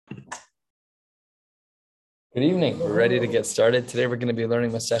Good evening. We're ready to get started. Today we're going to be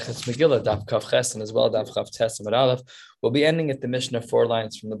learning Maseches Megillah, Daf Kaf Ches, and as well Daf Kaf Tes Amud Aleph. We'll be ending at the Mishnah 4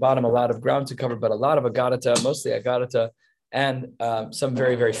 lines from the bottom. A lot of ground to cover, but a lot of Agadata, mostly Agadata, and some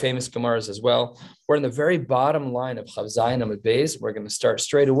very, very famous Gemaras as well. We're in the very bottom line of Chav Zayin Amud Beis. We're going to start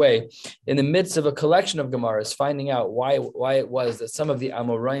straight away in the midst of a collection of Gemaras, finding out why it was that some of the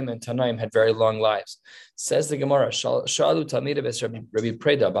Amoraim and Tanaim had very long lives. Says the Gemara, Shalu Talmida Bes Rabbi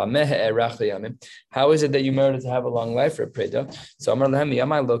Preda, Ba'mehe Erach Yamim. How is it that you merited to have a long life, Rabbi Preda? So Amar Lehem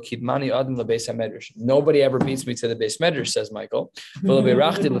Yamai Lo Kidmani Adam LeBeis HaMedrash. Nobody ever beats me to the Beis Medrash, says Michael. V'lo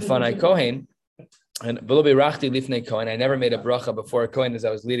Beirachti Lefanai Kohen. And below Birachti Lifnei Kohen, I never made a bracha before a Kohen as I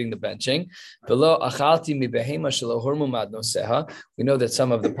was leading the benching. Below Achalti Mi Behema Shelo Hormu Mad Noseha. We know that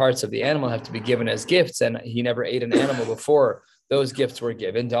some of the parts of the animal have to be given as gifts, and he never ate an animal before those gifts were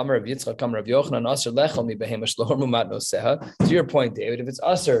given. To your point, David, if it's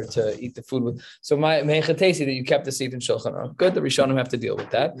usher to eat the food with, so my mechatesi that you kept the seat in Shulchan Aruch. Good, the Rishonim have to deal with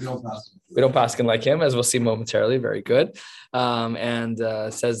that. We don't paskin like him, as we'll see momentarily. Very good.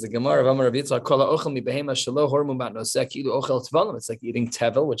 Says the Gemara, it's like eating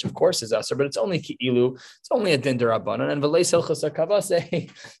tevel, which of course is usher, but it's only ki'ilu. It's only a din d'Rabbanan. And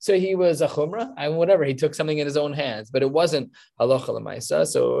so he was a chumrah, and whatever, he took something in his own hands, but it wasn't halacha l'maisa.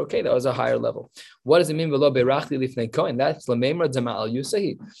 So okay, that was a higher level. What does it mean below berachli lifnei kohen? That's l'meimra dama al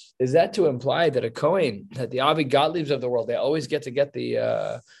yusahi. Is that to imply that a kohen, that the Avi Gottliebs of the world, they always get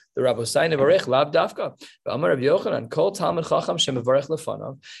the Rabosai Nevarech Lav Dafka. Amar Rav Yochanan, Kol Talmud Chacham Shemevarech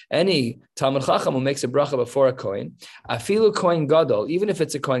Lefanav. Any Talmud Chacham who makes a bracha before a kohen, Afilu kohen gadol, even if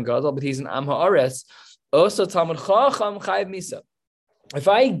it's a kohen gadol, but he's an Am Haaretz, also Talmud Chacham Chayiv Misa. If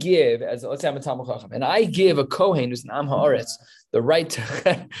I give, let's say I'm a Talmud Chacham, and I give a kohen who's an Am Haaretz the right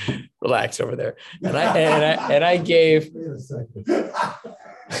to relax over there, and I gave. Wait a second.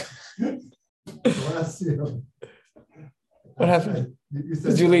 What happened? You said,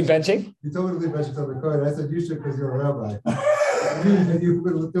 did you lead benching? You told me to lead benching on the card. I said you should because you're a rabbi. You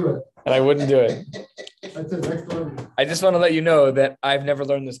wouldn't do it. And I wouldn't do it. That's it. Next one. I just want to let you know that I've never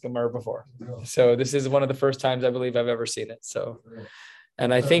learned this Gemara before. So this is one of the first times I believe I've ever seen it. So,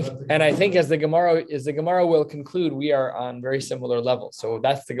 and I think as the Gemara will conclude, we are on very similar levels. So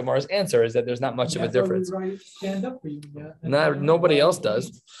that's the Gemara's answer, is that there's not much of a difference. Stand up for you. Nobody else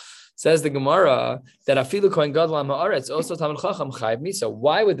does. Says the Gemara that Afilu Kohen Gadol Am Haaretz also Talmud Chacham Chayiv Misa.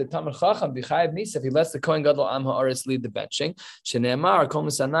 Why would the Talmud Chacham be Chayiv Misa if he lets the Kohen Gadol Am Haaretz lead the benching? Shene'emar Kol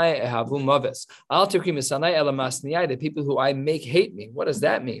Misanai Ehavu Maves. Al Tikri Misanai Ela Masniyai. The people who I make hate me. What does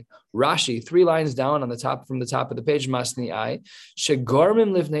that mean? Rashi, 3 lines down on the top from the top of the page. Masniyai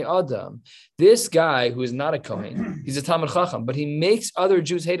Shegormim Livnei Adam. This guy who is not a Kohen, he's a Talmud Chacham, but he makes other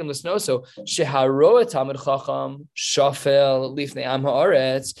Jews hate him. Listen, also Sheharoa Talmud Chacham Shafel Lifnei Am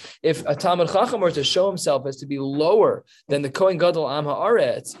Haaretz. If a Talmud Chacham were to show himself as to be lower than the Kohen Gadol Am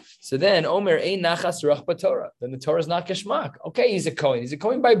Haaretz, so then Omer Ein Nachas Ruach B'Torah. Then the Torah is not Kishmak. Okay, he's a Kohen. He's a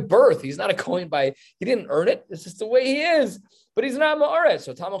Kohen by birth. He's not a Kohen he didn't earn it. It's just the way he is. But he's an Am Haaretz.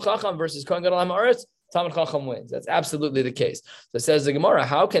 So Talmud Chacham versus Kohen Gadol Am Haaretz, Talmud Chacham wins. That's absolutely the case. So it says the Gemara,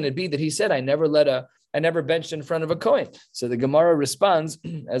 how can it be that he said, I never benched in front of a Kohen? So the Gemara responds,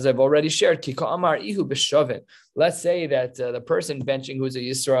 as I've already shared, Kiko Amar Ihu B'Shavin. Let's say that the person benching who's a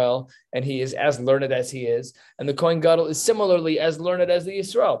Yisrael, and he is as learned as he is, and the Kohen Gadol is similarly as learned as the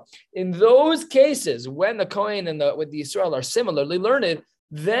Yisrael. In those cases, when the Kohen and the Yisrael are similarly learned,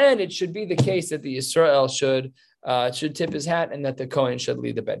 then it should be the case that the Yisrael should tip his hat and that the Kohen should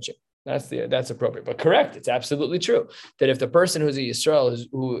lead the benching. That's appropriate, but correct. It's absolutely true that if the person who's a Yisrael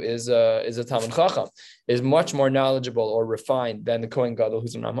who is a Talmud Chacham is much more knowledgeable or refined than the Kohen Gadol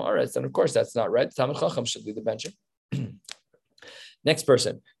who's an Am Haaretz, then of course that's not right. The Talmud Chacham should lead the benching. Next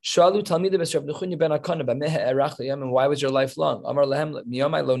person. Shalu Talmida Bes Rav Nechunya ben Akana b'mehe erach liyam. And why was your life long? Amar lehem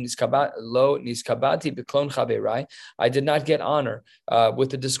miyomai lo niskabati b'klon chaverai. I did not get honor with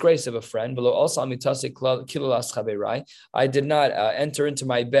the disgrace of a friend. Below also amitase kilulas chaverai. I did not enter into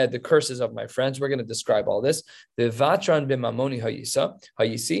my bed the curses of my friends. We're going to describe all this. The vatran b'mamoni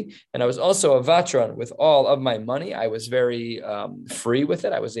hayisi. And I was also a vatran with all of my money. I was very free with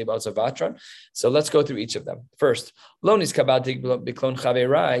it. I was a vatran. So let's go through each of them. First, lo niskabati b'klon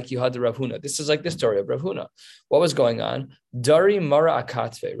chaverai. This is like the story of Rav Huna. What was going on? Dari Mara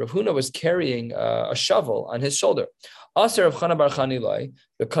Akatve. Rav Huna was carrying a shovel on his shoulder. Aser Rav Chana Bar Chanilai,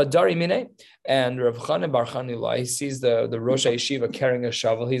 the Kadari Mine, and Rav Chana Bar Chanilai, he sees the Rosh Yeshiva carrying a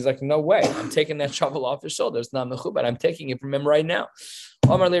shovel. He's like, no way, I'm taking that shovel off his shoulder. It's not mechubad. I'm taking it from him right now.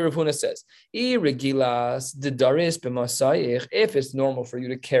 Amar Le Rav Huna says, "Iregilas the daris b'masayich. If it's normal for you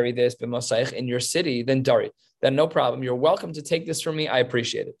to carry this b'masayich in your city, then dari. then no problem. You're welcome to take this from me. I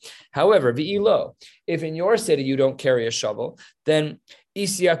appreciate it. However, v'ilo, if in your city you don't carry a shovel, then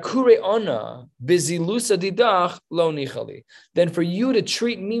isiakure ona bizilusa didach lo nichali. Then for you to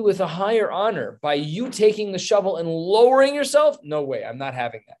treat me with a higher honor by you taking the shovel and lowering yourself, no way, I'm not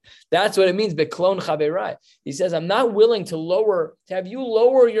having that. That's what it means, beklon chaverai. He says, I'm not willing to have you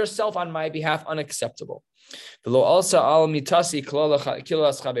lower yourself on my behalf, unacceptable. What does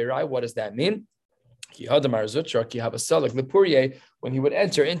that mean? When he would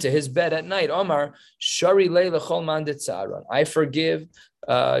enter into his bed at night, Omar, I forgive,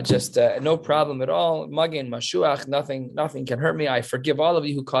 no problem at all. Magin mashuach, nothing can hurt me. I forgive all of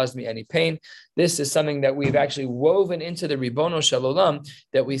you who caused me any pain. This is something that we've actually woven into the Ribono Shel Olam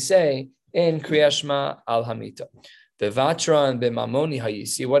that we say in Kriyat Shema al Hamita. Bevatran b'mamoni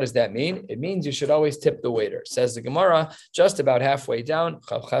hayisi. What does that mean? It means you should always tip the waiter. Says the Gemara, just about halfway down,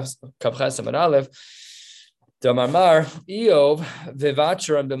 Kavches Amud Aleph. Damarmar Eov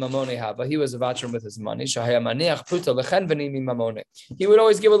vivatran b'mamoni hava. He was a vatran with his money. Shahaya maniach pruta lechen v'nimi mamoni. He would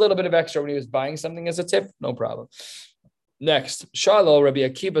always give a little bit of extra when he was buying something as a tip. No problem. Next, Shalom Rabbi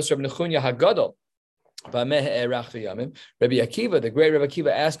Akiva Rabbi Nechunya Hagadol. Rabbi Akiva, the great Rabbi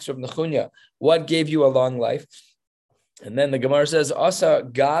Akiva, asks Rabbi Nechunya, what gave you a long life? And then the Gemara says, Asa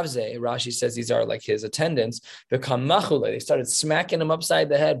Gavze, Rashi says these are like his attendants, they started smacking him upside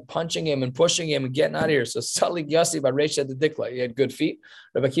the head, punching him and pushing him and getting out of here. So Salik Yasi by Resha the Dikla, he had good feet.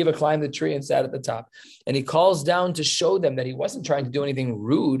 Rabbi Akiva climbed the tree and sat at the top. And he calls down to show them that he wasn't trying to do anything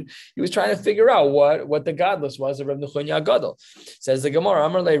rude. He was trying to figure out what the godless was of Rabbi Nechunya Gadol. Says the Gemara,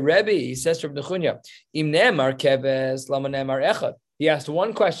 Amar Le Rebbe, he says to Rabbi Nechunya, Im Nemar Keves, Lama Nemar Echad. He asked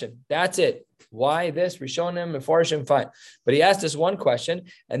one question. That's it. Why this? Rishonim, Meforshim, fine. But he asked us one question,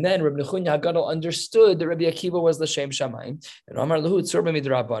 and then Rabbi Nechunya Hagadol understood that Rabbi Akiva was L'Shem Shamayim. And Amar Lahu Tzurba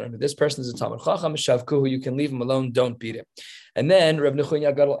Midrabanan. This person is a Talmud Chacham, Shavkuhu, you can leave him alone, don't beat him. And then Rabbi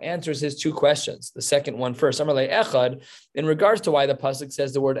Nechunya Hagadol answers his two questions. The second one first. Amar Le Echad, in regards to why the pasuk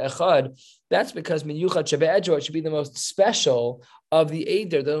says the word Echad, that's because Min Yuchad Shebe Edjo, it should be the most special of the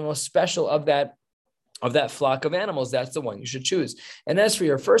Eider, the most special of that flock of animals. That's the one you should choose. And as for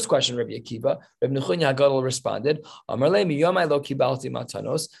your first question, Rabbi Akiva, Rabbi Nechunya Hagadol responded, Amar le miyomai lo kibalti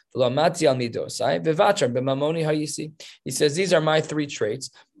matanos v'lo mati al midosai v'vatran b'mamoni hayisi. He says, these are my three traits.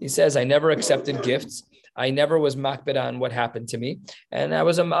 He says, I never accepted gifts. I never was makbid on what happened to me, and I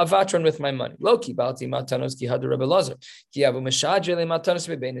was a vatran with my money. Lo kibalti matanos ki hadu Rabbi Lazar ki avu meshadre le matanos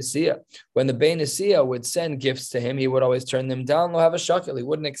be'bein nesiyah. When the bein nesiyah would send gifts to him, he would always turn them down. Lo have a shakel, he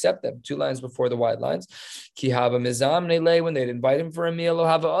wouldn't accept them. 2 lines before the wide lines. Ki hava mizam neile, when they'd invite him for a meal, lo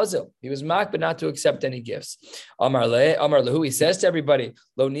have a azil. He was makbid not to accept any gifts. Amar lehu, he says to everybody,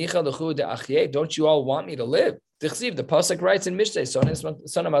 Lo nicha lechu de achye, don't you all want me to live? Tichsiv, the pasuk writes in Mishlei, son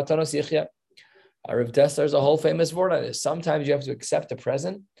of matanos yichya. Rav Dessler is a whole famous word on this. Sometimes you have to accept a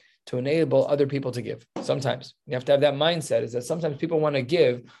present to enable other people to give. Sometimes you have to have that mindset, is that sometimes people want to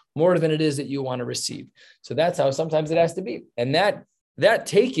give more than it is that you want to receive. So that's how sometimes it has to be. And that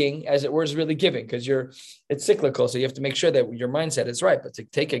taking, as it were, is really giving, because it's cyclical. So you have to make sure that your mindset is right. But to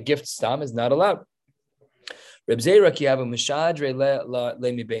take a gift stam is not allowed. Reb Zera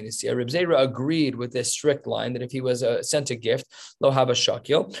agreed with this strict line that if he was sent a gift, lo hava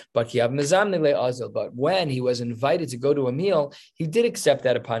shakil, but when he was invited to go to a meal, he did accept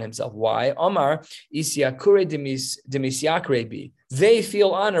that upon himself. Why? Omar isiakure demisiakre bi. They feel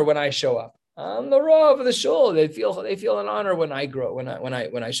honor when I show up. I'm the Rav of the shul. They feel an honor when I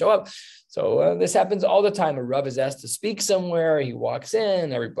show up. So this happens all the time. A Rav is asked to speak somewhere. He walks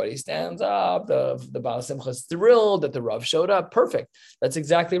in. Everybody stands up. The Baal Simcha is thrilled that the Rav showed up. Perfect. That's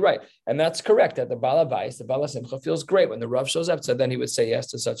exactly right. And that's correct. That the Baal Abais, the Baal Simcha, feels great when the Rav shows up. So then he would say yes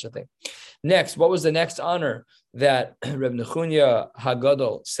to such a thing. Next, what was the next honor that Reb Nechunya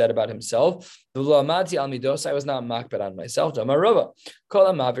Hagadol said about himself? I was not makbid on myself.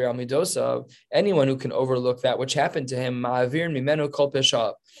 Anyone who can overlook that which happened to him,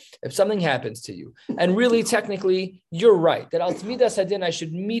 if something happens to you, and really technically you're right, that al tmidas hadin, I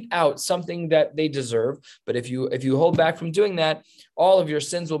should mete out something that they deserve. But if you hold back from doing that, all of your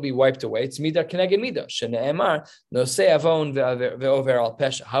sins will be wiped away. It's midah keneged midah. Shene'emar nosei avon ve'over al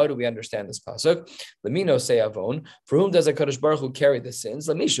pesha. How do we understand this pasuk? Lemi nosei avon. For whom does HaKadosh Baruch Hu carry the sins?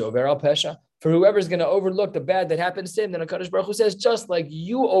 Lemi she'over al pesha. For whoever's going to overlook the bad that happens to him, then HaKadosh Baruch Hu says, just like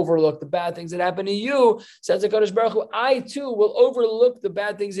you overlook the bad things that happen to you, says HaKadosh Baruch Hu, I too will overlook the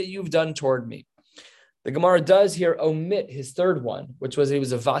bad things that you've done toward me. The Gemara does here omit his third one, which was he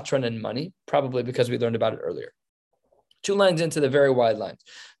was a vatran in money, probably because we learned about it earlier. 2 lines into the very wide lines.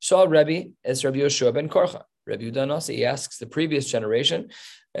 Shal Rebbe is Rabbi Yoshua ben Korcha. Rabbi Yehuda Nasi, he asks the previous generation,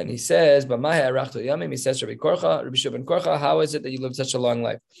 and he says, he says, Rabbi Shua ben Korcha, how is it that you live such a long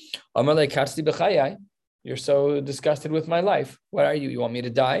life? You're so disgusted with my life. What are you? You want me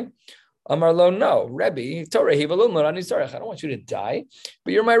to die? Amar lo, no, Rebbe, Torah, I don't want you to die,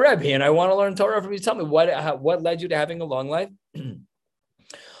 but you're my Rebbe, and I want to learn Torah from you. Tell me, what led you to having a long life?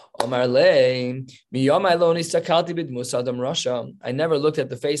 I never looked at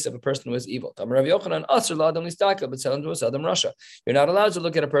the face of a person who was evil. You're not allowed to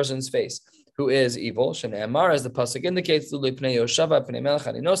look at a person's face who is evil. Shne'emar, as the pasuk indicates,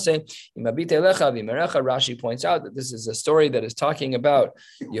 Rashi points out that this is a story that is talking about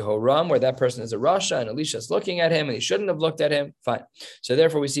Yehoram, where that person is a Rasha, and Elisha is looking at him, and he shouldn't have looked at him. Fine. So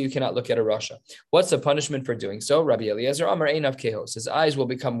therefore, we see you cannot look at a Rasha. What's the punishment for doing so? Rabbi Eliezer Amar Einav Kehos. His eyes will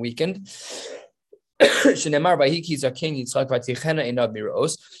become weakened. So says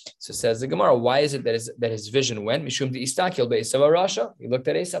the Gemara, why is it that his vision went? He looked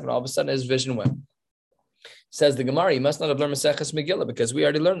at Esav, and all of a sudden his vision went. Says the Gemara, he must not have learned Maseches Megillah, because we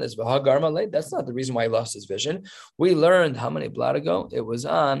already learned this. That's not the reason why he lost his vision. We learned how many blot ago? It was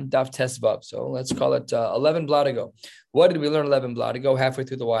on Daf Tesvav. So let's call it 11 blot ago. What did we learn 11 blot ago? Halfway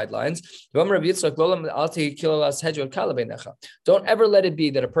through the wide lines. Don't ever let it be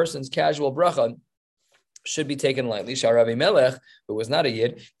that a person's casual bracha should be taken lightly. Sharavi Melech, who was not a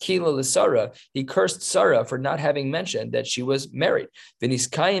Yid, Kila L'Sara, he cursed Sarah for not having mentioned that she was married.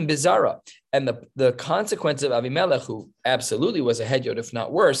 V'niskayim Bizara. And the consequence of Avimelech, who absolutely was a hedyot, if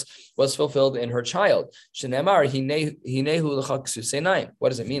not worse, was fulfilled in her child. Shenemar, what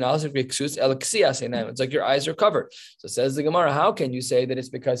does it mean? It's like your eyes are covered. So says the Gemara, how can you say that it's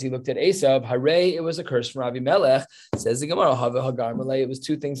because he looked at Esav? Hooray, it was a curse from Avimelech. Says the Gemara, it was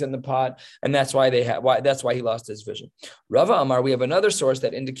two things in the pot, and that's why that's why he lost his vision. Rava Amar, we have another source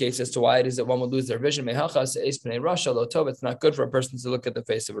that indicates as to why it is that one would lose their vision. It's not good for a person to look at the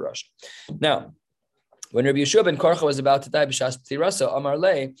face of a Rasha. Now, when Rabbi Yeshua ben Korcha was about to die, B'shas P'tirasa, Amar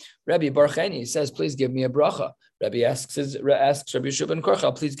Le, Rabbi Barcheni says, please give me a bracha. Rabbi asks Rabbi Yeshua ben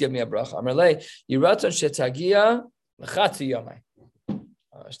Korcha, please give me a bracha. Amar Le, Yiraton shetagia l'chatzi yomai.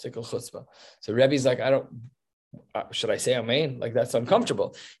 Shtickle chutzpah. So Rabbi's like, should I say amen? Like, that's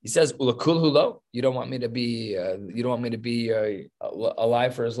uncomfortable. He says, ulakul hulo. You don't want me to be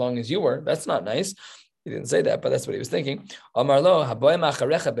alive for as long as you were. That's not nice. He didn't say that, but that's what he was thinking. Amarlo,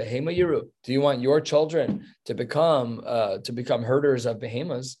 do you want your children to become herders of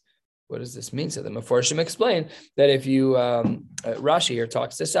behemoths? What does this mean? So the Meforshim explain that if you Rashi here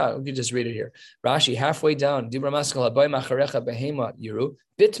talks this out. We can just read it here. Rashi halfway down.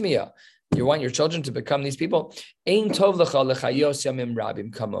 You want your children to become these people. It's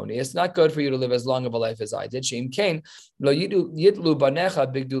not good for you to live as long of a life as I did. You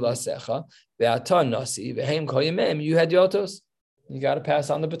got to pass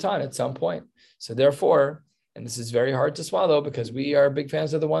on the baton at some point. So therefore, and this is very hard to swallow because we are big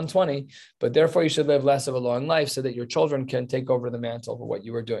fans of the 120, but therefore you should live less of a long life so that your children can take over the mantle for what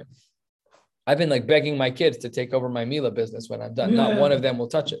you were doing. I've been like begging my kids to take over my Mila business when I'm done. Not one of them will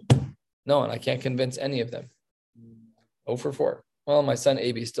touch it. No, and I can't convince any of them. 0 for 4. Well, my son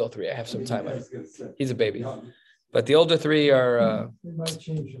AB is still 3. I have some time. He's a baby. But the older 3 are... they might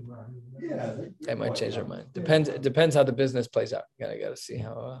change their mind. They might change their mind. Depends how the business plays out. You gotta see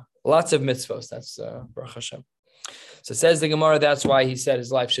how... lots of mitzvos. That's Baruch Hashem. So says the Gemara, that's why he said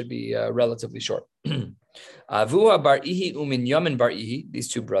his life should be relatively short. Avuha bar Ihi umin Yamin bar Ihi, these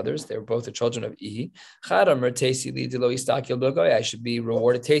 2 brothers, they were both the children of Ihi. I should be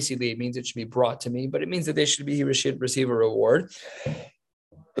rewarded. Tasili, it means it should be brought to me, but it means that they should receive a reward.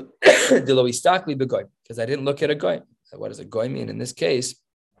 Because I didn't look at a goy. What does a goy mean in this case?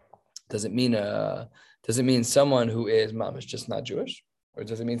 Does it mean someone who is mamish just not Jewish? Or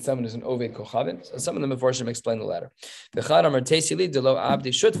does it mean someone who's an Oved Kochavin? So some of the Meforshim explain the latter.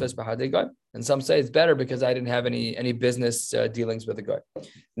 And some say it's better because I didn't have any business dealings with the guy.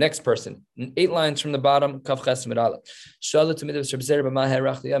 Next person, 8 lines from the bottom. How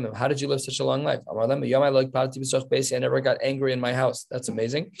did you live such a long life? I never got angry in my house. That's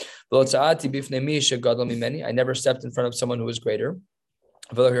amazing. I never stepped in front of someone who was greater.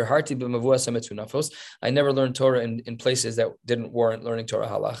 I never learned Torah in places that didn't warrant learning Torah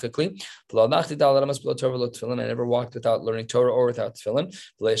halachically. I never walked without learning Torah or without tefillin.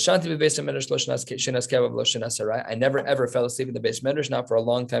 I never ever fell asleep in the Beis Medrash, not for a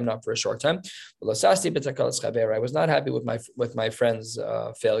long time, not for a short time. I was not happy with my friends'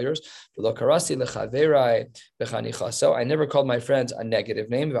 failures. I never called my friends a negative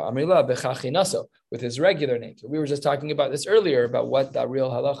name. with his regular name. So we were just talking about this earlier about what the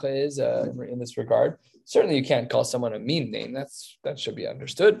real halacha is in this regard. Certainly, you can't call someone a mean name. That should be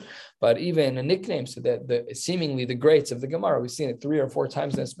understood. But even a nickname, so that seemingly the greats of the Gemara, we've seen it 3 or 4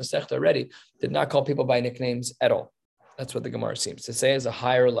 times in this Masechta already, did not call people by nicknames at all. That's what the Gemara seems to say is a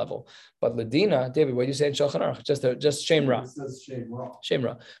higher level. But Ladina, David, what do you say in Shulchan Aruch? Just Shem Ra. It says Shem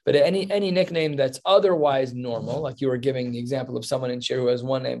Ra. But any nickname that's otherwise normal, like you were giving the example of someone in Shir who has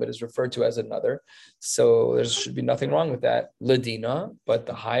one name but is referred to as another. So there should be nothing wrong with that. Ladina, but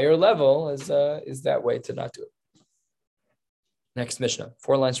the higher level is that way to not do it. Next Mishnah,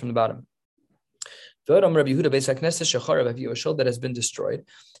 4 lines from the bottom. Rabbi Yehuda Beis HaKnesses Shecharav, if you have a shul that has been destroyed,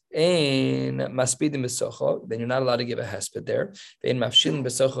 in Maspidim Besocho, then you're not allowed to give a hesped there. In Mafshilin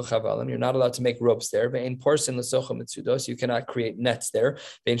Besocho Chavalim, you're not allowed to make ropes there. In Porsin Lesocho Mitsudos, you cannot create nets there.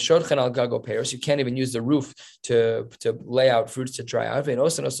 In Shodchen Al Gago Peros, you can't even use the roof to lay out fruits to dry out. In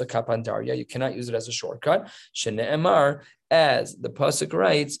Osan Osa Kapandarya, you cannot use it as a shortcut. Shene'emar, as the pasuk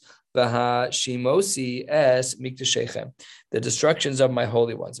writes, Shimosi es mikdashechem, the destructions of my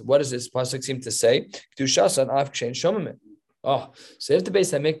holy ones. What does this pasuk seem to say? Kedushasan af kshein shomimim. Oh, so if the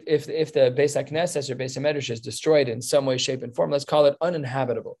Beis HaKnesses or Beis HaMedrash is destroyed in some way, shape, and form, let's call it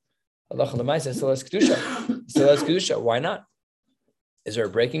uninhabitable. Allah says still has kedusha. Why not? Is there a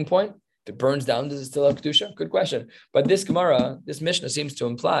breaking point? If it burns down, does it still have kedusha? Good question. But this Gemara, this Mishnah seems to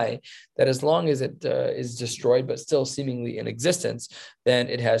imply that as long as it is destroyed but still seemingly in existence, then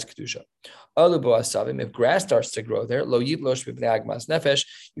it has kedusha. If grass starts to grow there, lo yitlosh b'bnei agmas nefesh,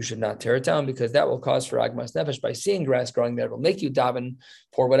 you should not tear it down because that will cause for agmas nefesh. By seeing grass growing there, it will make you daven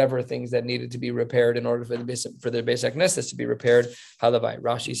for whatever things that needed to be repaired in order for the Beis HaKnesses to be repaired. Halavai.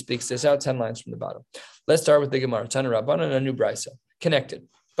 Rashi speaks this out 10 lines from the bottom. Let's start with the Gemara. Tana Rabbanan and a new brisa connected.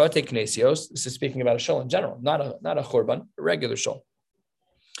 Bate Knesios. This is speaking about a shul in general, not a churban, a regular shul.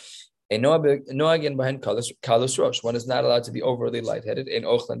 One is not allowed to be overly lightheaded. In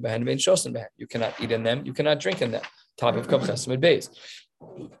Ochlan behen vein shosen behen. You cannot eat in them. You cannot drink in them. Top of Kaf Chesed Beis.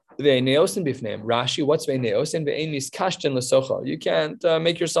 Ve'neosin bifneim. Rashi, what's ve'neosin? Ve'ein miskashten lesochal. You can't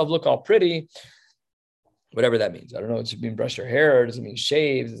make yourself look all pretty. Whatever that means. I don't know. Does it mean brush your hair? Does it mean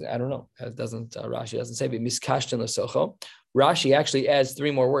shave? I don't know. It doesn't. Rashi doesn't say miskashten lesochal. Rashi actually adds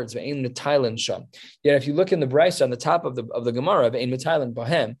 3 more words. Ve'ein metailen sham. Yet if you look in the brisa on the top of the Gemara, ve'ein metailen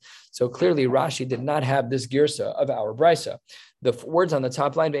bohem. So clearly Rashi did not have this girsa of our brisa. The words on the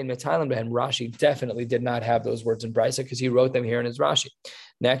top line, ve'ein metailen bohem, Rashi definitely did not have those words in brisa because he wrote them here in his Rashi.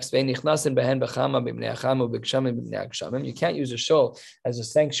 Next, you can't use a shul as a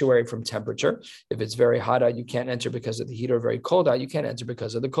sanctuary from temperature. If it's very hot out, you can't enter because of the heat, or very cold out, you can't enter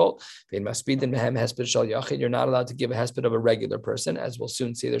because of the cold. You're not allowed to give a hesped of a regular person, as we'll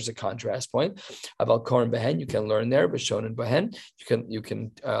soon see. There's a contrast point. About Koran behen, you can learn there, but shonen behen, you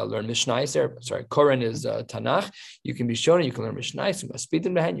can learn Mishnais there. Sorry, Koran is Tanakh. You can be shonen, you can learn Mishnais. You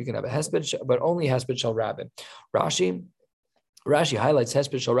can have a hesped, but only hesped shel rabbin. Rashi highlights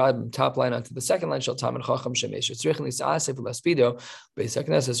Hesped Shel Rabbim, top line onto the second line, Shel Talmid Chacham Shemesh.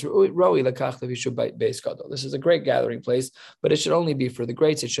 This is a great gathering place, but it should only be for the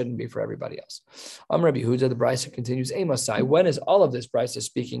greats. It shouldn't be for everybody else. Rabbi Yehuda, the brisa continues. Amasai. When is all of this brisa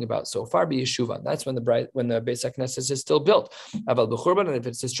speaking about so far? Be Yeshuvan. That's when the Beis HaKnesses is still built. Aval b'churban, and if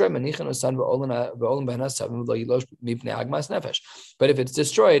it's destroyed, manichan osan v'olam b'hanasav lo yilosh mipnei agmas nefesh. But if it's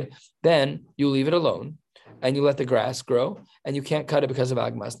destroyed, then you leave it alone. And you let the grass grow, and you can't cut it because of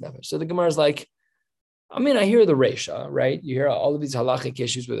agmas nefesh. So the Gemara is like, I hear the Resha, right? You hear all of these halachic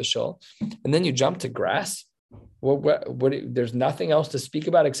issues with a shul, and then you jump to grass. There's nothing else to speak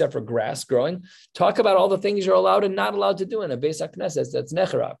about except for grass growing. Talk about all the things you're allowed and not allowed to do in a Beis HaKnesses. That's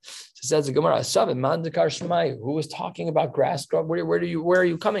necharav. So says the Gemara, who was talking about grass growing? Where are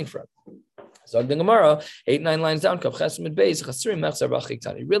you coming from? So the Gemara, 8-9 lines down,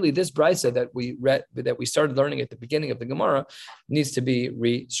 really, this brisa that we read, that we started learning at the beginning of the Gemara, needs to be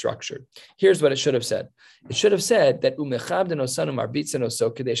restructured. Here's what it should have said. It should have said that umechabden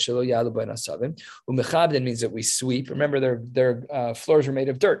means that we sweep. Remember, their floors are made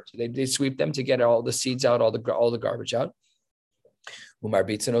of dirt. They sweep them to get all the seeds out, all the garbage out.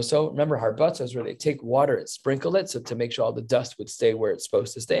 Remember harbatza is where they take water and sprinkle it, so to make sure all the dust would stay where it's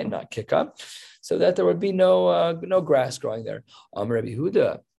supposed to stay and not kick up, so that there would be no grass growing there. Rabbi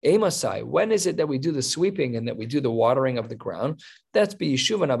Yehuda, Amasai, when is it that we do the sweeping and that we do the watering of the ground? That's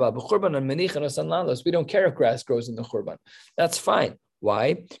b'yeshuvan abba b'churban and menichan osan lalos. We don't care if grass grows in the churban. That's fine.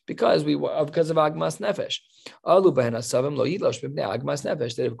 Why? Because of agmas nefesh. Alu b'henasavim lo yilosh b'bnei agmas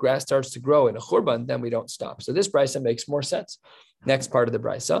nefesh. That if grass starts to grow in a churban, then we don't stop. So this brisa makes more sense. Next part of the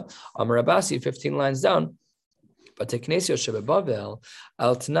brisa, Amar Abasi, 15 lines down.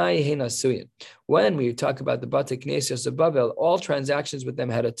 When we talk about the Bate Knesios of Bavel, all transactions with them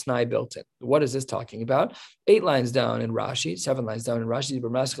had a Tnai built in. What is this talking about? 8 lines down in Rashi, 7 lines down in Rashi,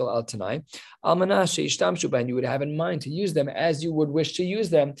 al Tnai, al Manashe Ishtamshu, and you would have in mind to use them as you would wish to use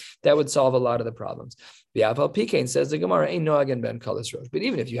them. That would solve a lot of the problems. The Aval Pikain says the Gemara ain't no again ben kalas rosh. But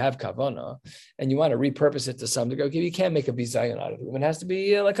even if you have kavana and you want to repurpose it to some degree, okay, you can't make a bizayon out of it. It has to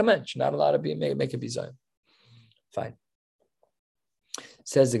be like a mensch, not allowed to be make a bizayon. Fine.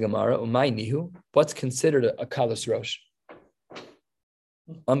 Says the Gemara, Umay Nihu, what's considered a kalas rosh?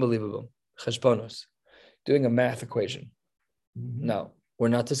 Unbelievable. Cheshbonos. Doing a math equation. No, we're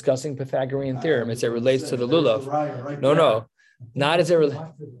not discussing Pythagorean theorem. It relates to the lulav. No, not as it relates.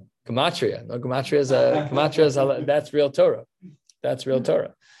 Gematria. No, gematria is that's real Torah. That's real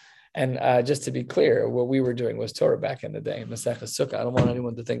Torah. And just to be clear, what we were doing was Torah back in the day. Maseches Sukkah. I don't want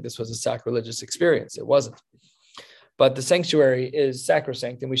anyone to think this was a sacrilegious experience. It wasn't. But the sanctuary is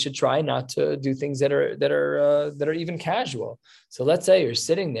sacrosanct, and we should try not to do things that are even casual. So let's say you're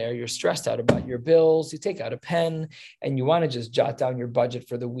sitting there, you're stressed out about your bills, you take out a pen, and you want to just jot down your budget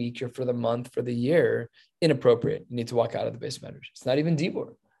for the week or for the month, for the year. Inappropriate. You need to walk out of the base measures. It's not even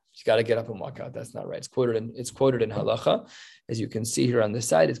dibur. You got to get up and walk out. That's not right. It's quoted in halacha, as you can see here on this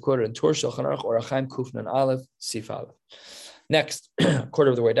side. It's quoted in Tur Shulchan Aruch Orach Chaim Kufnan Aleph Sif Aleph. Next,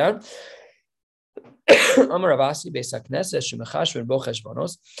 quarter of the way down. If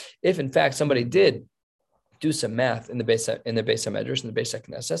in fact somebody did do some math in the Beis Medrash, in the Beis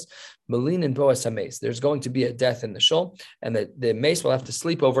HaKnesses, Melin and Boas HaMeis, there's going to be a death in the shul, and the mace will have to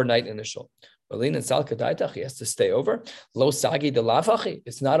sleep overnight in the shul. Melin and Sal Kadaitach, he has to stay over. Lo Sagi de Lavachi,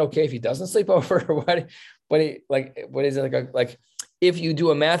 it's not okay if he doesn't sleep over. What is it like? If you do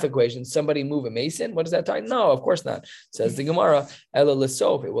a math equation, somebody move a mason, what does that talk? No, of course not. Says the Gemara, Ela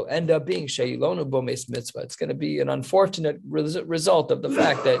L'Sof, it will end up being Sheilonu Bo Meis Mitzvah. It's going to be an unfortunate result of the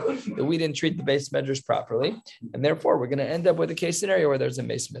fact that we didn't treat the base measures properly, and therefore we're going to end up with a case scenario where there's a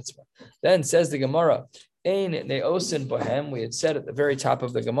Meis Mitzvah. Then says the Gemara, Ein Neosin Bohem, we had said at the very top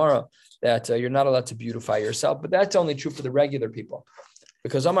of the Gemara that you're not allowed to beautify yourself, but that's only true for the regular people.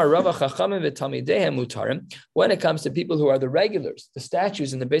 Because Amar Rava Chachamim v'Talmidehem mutarim, when it comes to people who are the regulars, the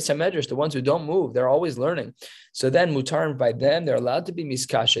statues in the Beis HaMedrash, the ones who don't move, they're always learning. So then mutarim by them, they're allowed to be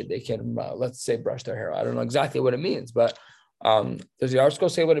miskashe. They can, let's say, brush their hair. I don't know exactly what it means, but does the article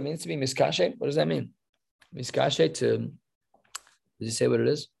say what it means to be miskashe? What does that mean? Miskashe to, does he say what it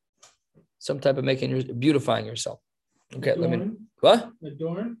is? Some type of beautifying yourself. Okay, adorn. Let me, what?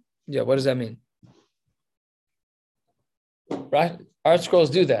 Adorn? Yeah, what does that mean? Right? Art scrolls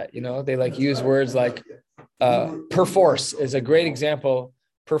do that, they use words like perforce is a great example.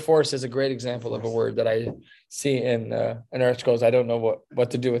 Perforce is a great example of a word that I see in art scrolls. I don't know what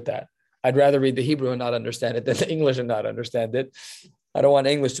to do with that. I'd rather read the Hebrew and not understand it than the English and not understand it. I don't want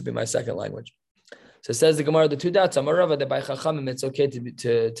English to be my second language. So it says the Gemara, the two dots, Amarava, that by Chachamim it's okay to be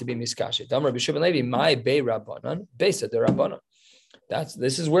miskashit. Amar B'Shimon Levi, my Bei Rabbanan, Beisa de Rabbanan.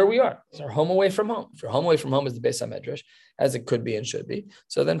 This is where we are. It's our home away from home. If your home away from home is the Beis HaMedrash, as it could be and should be,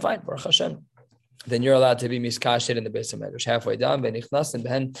 so then fine, Baruch Hashem. Then you're allowed to be miskashet in the Beis HaMedrash halfway down.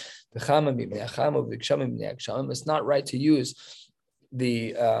 It's not right to use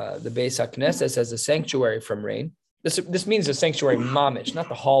the Beis HaKnesses as a sanctuary from rain. This means a sanctuary mamish, not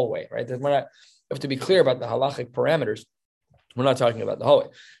the hallway, right? We have to be clear about the halachic parameters. We're not talking about the hallway.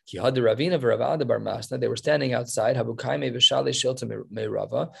 They were standing outside. They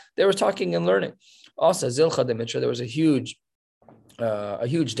were talking and learning. Also, there was a huge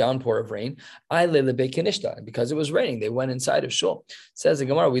downpour of rain. Because it was raining, they went inside of shul. Says the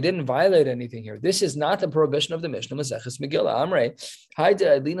Gemara, we didn't violate anything here. This is not the prohibition of the Mishnah. Maseches Megillah. Amrei,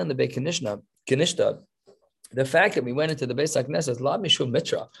 Haida Adlin on the Bekinishta. The fact that we went into the Beis HaKnesses, La Mishum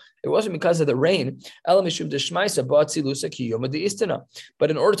Mitra, it wasn't because of the rain. Ela Mishum Deshmaisa Ba'atzilusa Kiyoma De'istana. But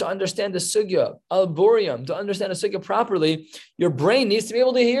in order to understand the sugya, Al Buriam, to understand the sugya properly, your brain needs to be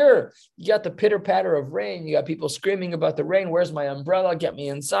able to hear. You got the pitter patter of rain. You got people screaming about the rain. Where's my umbrella? Get me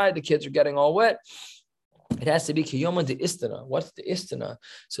inside. The kids are getting all wet. It has to be Kiyoma de Istana. What's the Istana?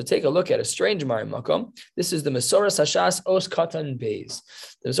 So take a look at a strange Makom. This is the Mesoras Hashas Os Katan Beis.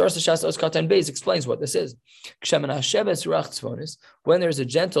 The Mesoras Hashas Os Katan Beis explains what this is. When there's a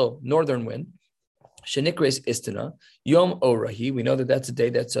gentle northern wind, Shenikres Istana, Yom Orahi, we know that that's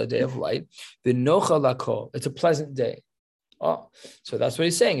a day of light. The Nocha Lakol, it's a pleasant day. Oh, so that's what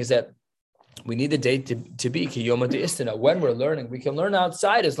he's saying, is that we need the day to be Yoma de Istana. When we're learning, we can learn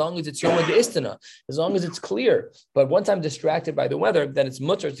outside as long as it's Yoma de Istana, as long as it's clear. But once I'm distracted by the weather, then it's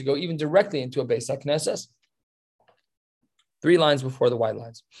mutter to go even directly into a Beis HaKnesses. 3 lines before the white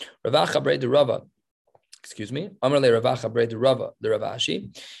lines. Rava Chabrei de Rava. Excuse me. Amar le Ravacha bre the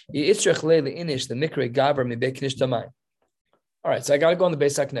Ravashi. Yitzrech le inish the mikre gaber mi beknish tamai. All right, so I got to go on the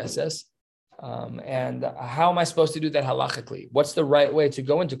Beis HaKnesses. And how am I supposed to do that halachically? What's the right way to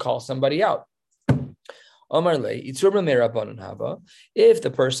go in to call somebody out? If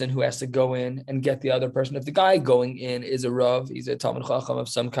the person who has to go in and get the other person, if the guy going in is a Rav, he's a Talmud Chacham of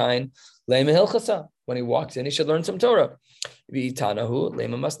some kind, when he walks in, he should learn some Torah. If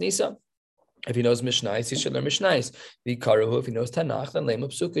he knows Mishnais, he should learn Mishnais. If he knows Tanakh, then Lema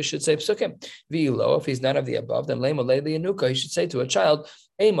Psuka should say Psukim. If he's none of the above, then Lema Leili Anuka, he should say to a child,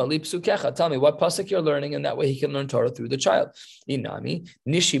 Ema Li Psukecha, tell me what pasuk you're learning, and that way he can learn Torah through the child. Inami,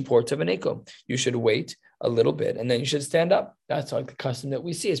 Nishi Porta Veneko. You should wait a little bit, and then you should stand up. That's like the custom that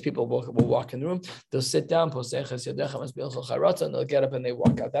we see as people will walk in the room, they'll sit down, and they'll get up and they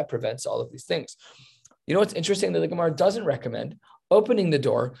walk out. That prevents all of these things. You know what's interesting that the Gemara doesn't recommend? Opening the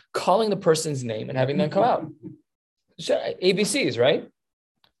door, calling the person's name, and having them come out. ABCs, right?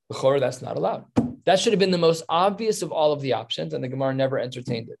 That's not allowed. That should have been the most obvious of all of the options, and the Gemara never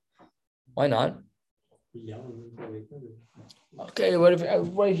entertained it. Why not? Okay, what if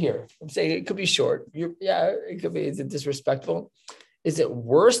right here? I'm saying it could be short. It could be. Is it disrespectful? Is it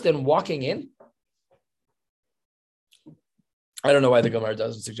worse than walking in? I don't know why the Gemara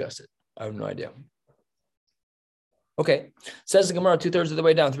doesn't suggest it. I have no idea. Okay, says the Gemara 2/3 of the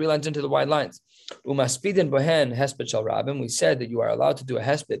way down, 3 lines into the wide lines. Umaspidin bohen hesped shel rabim. We said that you are allowed to do a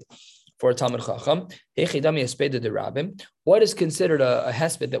hesped for a Talmud Chacham. Hechidami hesped de rabim. What is considered a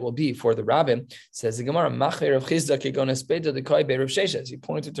hesped that will be for the rabbim? Says the Gemara, Macher Rav Chizda kegon hesped de koi be Rav Sheshes. He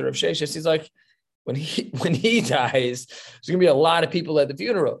pointed to Rav Sheshes. He's like, when he dies, there's going to be a lot of people at the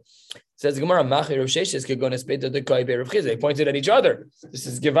funeral. Says the Gemara, Macher Rav Sheshes kegon hesped de koi be Rav Chizda. They pointed at each other. This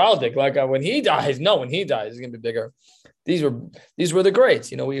is givaldik. Like when he dies, it's going to be bigger. These were the greats.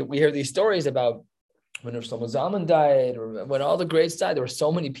 You know, we hear these stories about when Rav Shlomo Zalman died, or when all the greats died. There were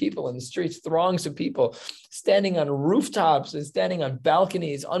so many people in the streets, throngs of people standing on rooftops and standing on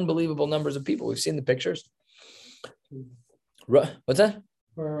balconies, unbelievable numbers of people. We've seen the pictures. What's that?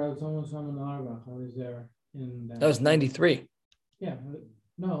 For Rav Shlomo Zalman Auerbach, I was there in that was 93. Yeah,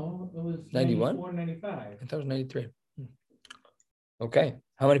 no, it was 91? 94, 95. I thought it was 93. Okay,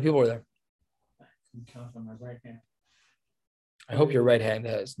 how many people were there? I can count on my right hand. I hope your right hand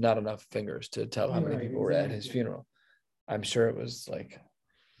has not enough fingers to tell how many people were at his funeral. I'm sure it was like...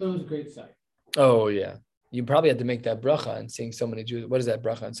 It was a great sight. Oh, yeah. You probably had to make that bracha and seeing so many Jews. What is that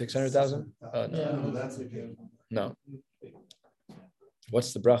bracha on 600,000? No. No, that's okay. No.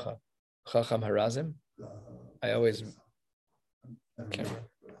 What's the bracha? Chacham Harazim? I always can't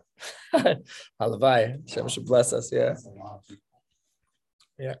remember. Halavai. Hashem should bless us, yeah.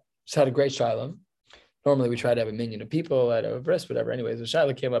 Yeah. Just had a great shalom. Normally, we try to have a minion of people at a bris, whatever. Anyways, the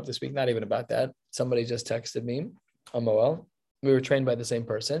Shaila came up this week, not even about that. Somebody just texted me on Moel. We were trained by the same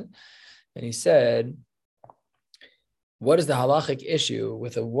person. And he said, what is the halachic issue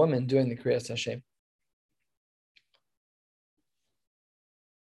with a woman doing the Kriyas Hashem?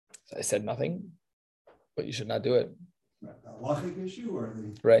 So I said nothing, but you should not do it. The halachic issue or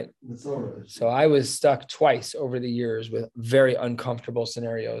the right? Torah? So I was stuck twice over the years with very uncomfortable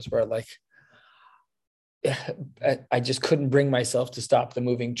scenarios where I just couldn't bring myself to stop the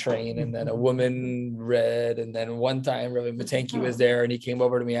moving train. And then a woman read, and then one time Rabbi Matanki was there and he came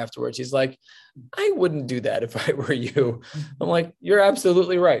over to me afterwards. He's like, I wouldn't do that if I were you. I'm like, you're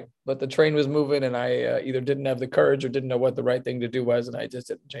absolutely right. But the train was moving and I either didn't have the courage or didn't know what the right thing to do was. And I just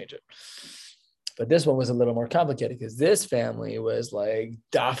didn't change it. But this one was a little more complicated because this family was like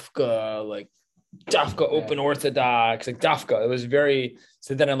Dafka open Orthodox, like Dafka. It was very,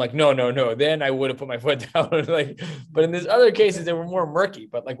 so then I'm like, no. Then I would have put my foot down. But in these other cases, they were more murky.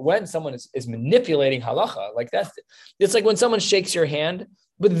 But like when someone is manipulating halacha, like it's like when someone shakes your hand,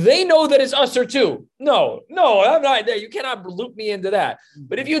 but they know that it's usher too. No, I'm not there. You cannot loop me into that.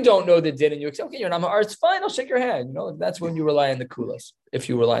 But if you don't know the din and you accept, okay, you're not, it's fine. I'll shake your hand. You know, that's when you rely on the kulas. If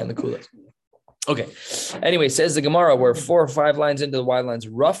you rely on the kulas. Okay. Anyway, says the Gemara, we're 4 or 5 lines into the wide lines.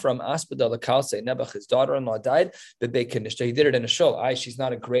 Rough from Aspada Lakalse, Nebuch, his daughter-in-law died. Bebekinishta. He did it in a shul. She's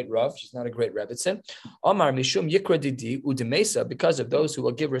not a great Rav. She's not a great Rebbitzin. Amar Mishum Yikra Didi Udemesa, because of those who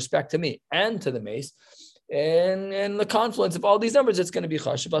will give respect to me and to the mace. And the confluence of all these numbers, it's going to be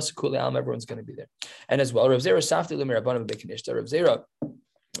Chashavas Kuleam. Everyone's going to be there. And as well, Rav Zera Safti Lumirabana Bebekinishta. Rav Zera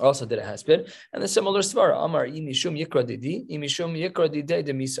also did a haspid. And the similar svara. Amar Imishum Yikra Didi, Imishum Yikra Didi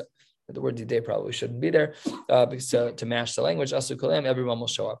Demisa. The word diday probably shouldn't be there because to match the language. Asu Kalam, everyone will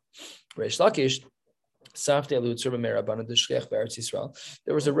show up. Reish Lakish, There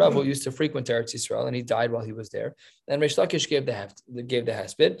was a Rav who used to frequent Eretz Yisrael, and he died while he was there. And Reish Lakish gave the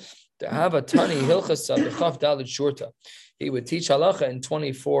hesped. To have a tani hilchasa b'chaf daled shurta. He would teach halacha in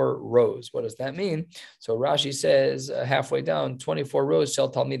 24 rows. What does that mean? So Rashi says halfway down, 24 rows shel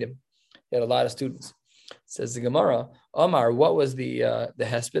talmidim. He had a lot of students. Says the Gemara, Omar, what was the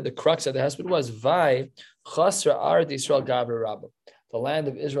hesped? The crux of the hesped was Vai chasra ard Yisrael gavra rabba. The land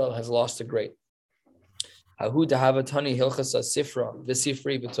of Israel has lost a great. There was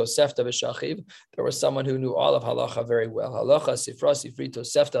someone who knew all of halacha very well. Halacha, sifra, sifri,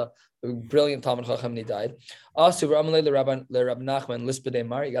 tosefta, a brilliant Talmud Chacham, and he died. Also, you got to give Rav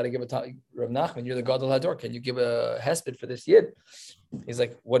Nachman, you're the Gadol Hador. Can you give a hesped for this yid? He's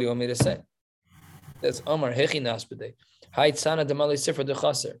like, what do you want me to say? That's Omar Hechi Naspede. Haitzana Damali Sifra de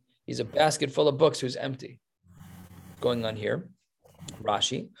Chaser. He's a basket full of books who's empty. Going on here.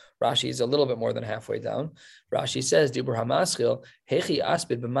 Rashi is a little bit more than halfway down. Rashi says, Dibur Hamaschil, Hechi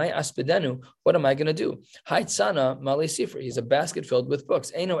Aspid, B'mai Aspidenu, what am I going to do? Haitzana Mali Sifra. He's a basket filled with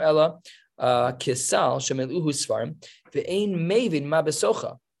books. Eino Ella Kisal Shemeluhu Svarim, Ve'ein Mevin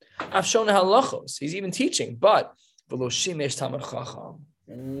Mabesocha. Afshona Halachos. He's even teaching, but Veloshimesh Tamar Chacham.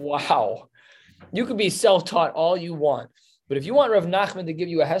 Wow. You could be self-taught all you want, but if you want Rav Nachman to give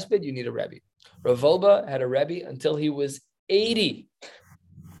you a hesped, you need a Rebbe. Rav Wolbe had a Rebbe until he was 80.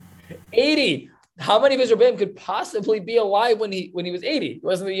 80. How many of his Rebbeim could possibly be alive when he was 80? He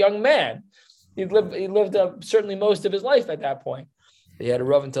wasn't a young man. He lived certainly most of his life at that point. He had a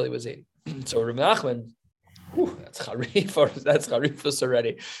Rav until he was 80. So Rav Nachman, that's charifus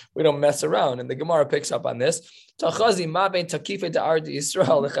already. We don't mess around. And the Gemara picks up on this. Come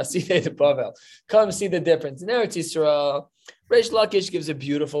see the difference. In Eretz Yisrael, Reish Lakish gives a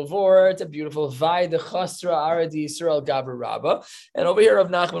beautiful vort, a beautiful vai de chasra aradi Yisrael gavra rabba. And over here, Rav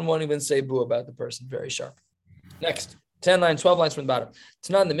Nachman won't even say boo about the person. Very sharp. Next. 10 lines, 12 lines from the bottom.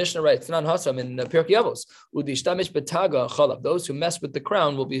 Tanan, the Mishnah writes, Tanan Hasam in Pirkei Avos, Udishtamish betaga chalav. Those who mess with the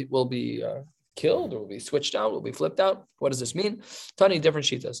crown will be killed or will be switched out, will be flipped out. What does this mean? Tani, different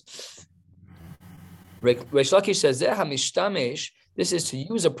shitas. Reish Lakish says, this is to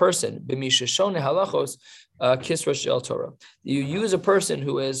use a person, b'mishashone halachos kisra shel Torah. You use a person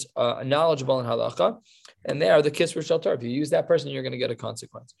who is knowledgeable in halacha, and they are the kisra shel Torah. If you use that person, you're going to get a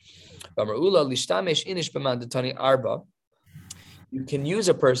consequence. You can use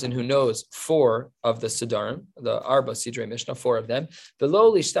a person who knows 4 of the Siddharim, the Arba Sidrei Mishnah, 4 of them.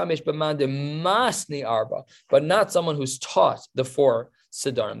 But not someone who's taught the 4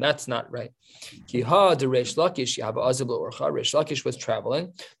 Siddharim. That's not right. Reish Lakish was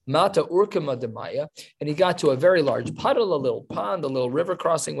traveling, Mata Urkama Demaya, and he got to a very large puddle, a little pond, a little river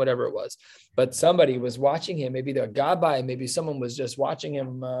crossing, whatever it was. But somebody was watching him, maybe the Gabai, maybe someone was just watching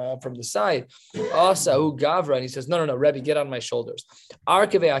him from the side. Asahu Gavra, and he says, no, Rebbe, get on my shoulders.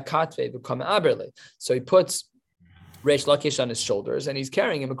 Arkeve Akatve become Aberle. So he puts Reish Lakish on his shoulders and he's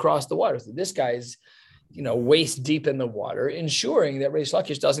carrying him across the water. So this guy's waist deep in the water, ensuring that Reish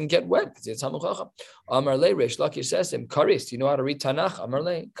Lakish doesn't get wet because it's Talmid Chacham. Amar Le, Reish Lakish says to him, Karis, do you know how to read Tanakh? Amar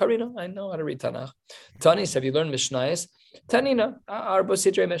Le, Karina, I know how to read Tanakh. Tanis, have you learned Mishnayos? Tanina, Arba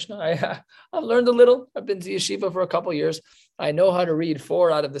Sidrei Mishnah. I've learned a little. I've been to yeshiva for a couple of years. I know how to read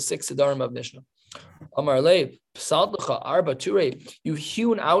 4 out of the 6 Siddharim of Mishnah. Amar Le, Psaltcha Arba Ture, you've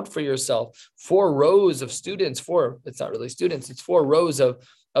hewn out for yourself 4 rows of students. 4, it's not really students, it's 4 rows of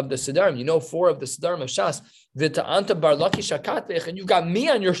the Siddharim. You know 4 of the Siddharim of Shas. V'ta'anta bar Lakish akatvech, and you got me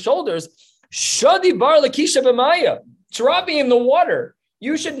on your shoulders. Shadi bar Lakisha b'maya. Drop me in the water.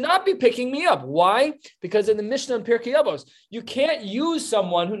 You should not be picking me up. Why? Because in the Mishnah and Pirkei Avos, you can't use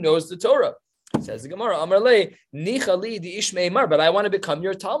someone who knows the Torah. Says the Gemara, Amar Le, Nicha li di ish me'imar, but I want to become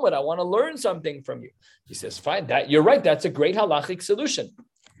your Talmud. I want to learn something from you. He says, fine, you're right. That's a great halachic solution.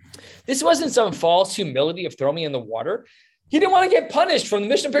 This wasn't some false humility of throw me in the water. He didn't want to get punished from the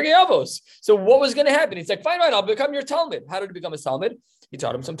Mishnah Pirkei Avos. So what was going to happen? He's like, fine, I'll become your Talmud. How did he become a Talmud? He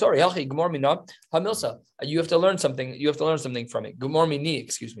taught him some Torah. You have to learn something. You have to learn something from me.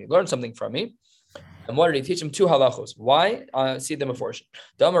 Learn something from me. And what did he teach him? 2 halachos. Why? See them before.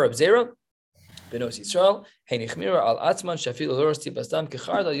 Damar Reb Zera, Benos Yisrael, Heinichmira al Atzman, Shafil Loros Tibasdam,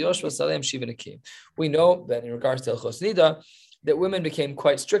 Kecharda, Yoshva Salem, Shivanakim. We know that in regards to Elchos Nida, that women became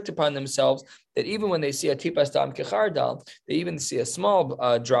quite strict upon themselves, that even when they see a tipas dam kechardal, they even see a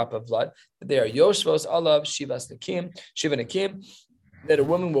small drop of blood, that they are yoshvos alav shivas nakim, shiva nakim, that a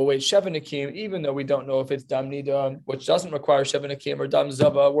woman will wait sheva nakim, even though we don't know if it's dam nida, which doesn't require sheva nakim, or dam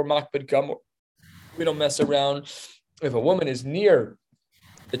zava, or makbid gam. We don't mess around. If a woman is near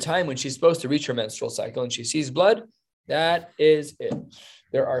the time when she's supposed to reach her menstrual cycle and she sees blood, that is it.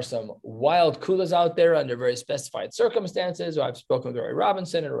 There are some wild kulas out there under very specified circumstances. I've spoken with Roy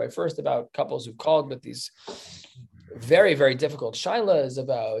Robinson and Roy First about couples who called with these very, very difficult shilas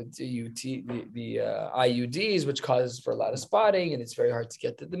about the IUDs, which causes for a lot of spotting, and it's very hard to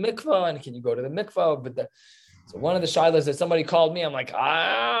get to the mikvah. And can you go to the mikvah? But so one of the shilas that somebody called me, I'm like,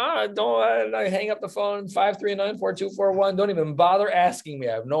 don't I hang up the phone, 539-4241. Don't even bother asking me.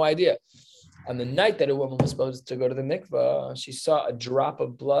 I have no idea. On the night that a woman was supposed to go to the mikvah, she saw a drop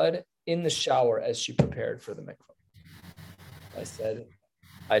of blood in the shower as she prepared for the mikvah. I said,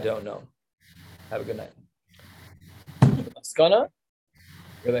 I don't know. Have a good night. Skana,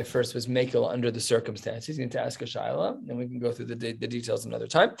 Rabbi First was makel under the circumstances. You need to ask a shaila, and we can go through the details another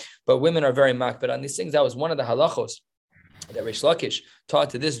time. But women are very makbid on these things. That was one of the halachos that Reish Lakish taught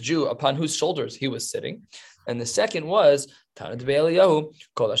to this Jew upon whose shoulders he was sitting. And the second was Tana de Eliyahu,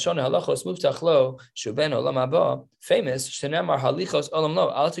 Kol Hashona halachos muftach lo shuben olam haba, famous shenemar halichos olam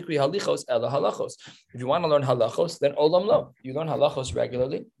lo, al tikri halichos ela halachos. If you want to learn halachos, then olam lo. You learn halachos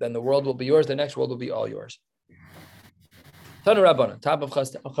regularly, then the world will be yours. The next world will be all yours. Tanu Rabbana, top of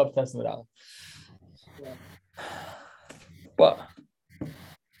Chav Testament Aleph. What?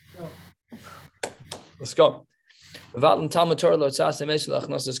 Let's go. One should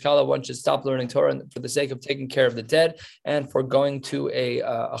stop learning Torah for the sake of taking care of the dead and for going to a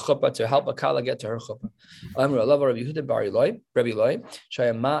chuppah to help a kala get to her chuppah.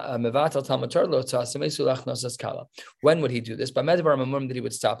 When would he do this? That he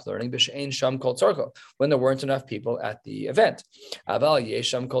would stop learning when there weren't enough people at the event.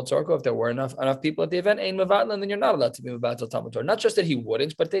 If there were enough people at the event, then you're not allowed to be mevatel Talmud Torah. Not just that he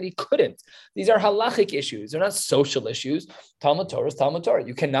wouldn't, but that he couldn't. These are halachic issues. They're not social issues. Talmud Torah is Talmud Torah.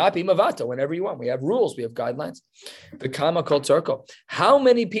 You cannot be mavato whenever you want. We have rules. We have guidelines. The kama kol tzorko. How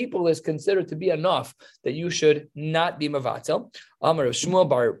many people is considered to be enough that you should not be mavato? Amar Shmuel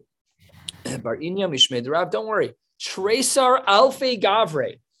bar Inya Mishmei Rav. Don't worry. Tresar alfei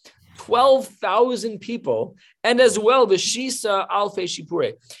gavre. 12,000 people, and as well the shisa alfei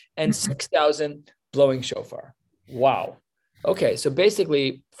shipure, and 6,000 blowing shofar. Wow. Okay, so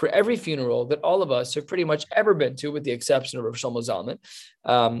basically, for every funeral that all of us have pretty much ever been to, with the exception of Rav Shlomo Zalman,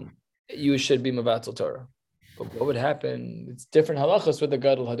 you should be mevatel Torah. But what would happen? It's different halachos with the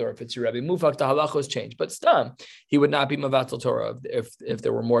Gadol Hador. If it's your Rebbe Mufak, the halachos change. But stam, he would not be mevatel Torah if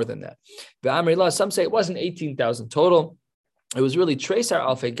there were more than that. V'amri, some say it wasn't 18,000 total. It was really Tresar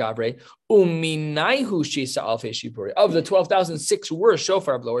Alfei Gavre, Uminaihu Shisa Alfei Shipuri. Of the 12,006 were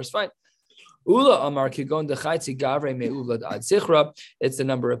shofar blowers, fine. Ula Amar Kigon Dechaitzi Gavre Me'uvlad Ad Zichra. It's the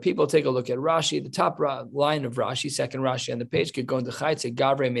number of people. Take a look at Rashi, the top line of Rashi, second Rashi on the page. Kigon Dechaitzi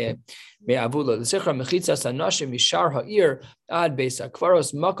Gavre Me'avula Zichra Mechitza Sanashim Mishar Ha'ir Ad Beis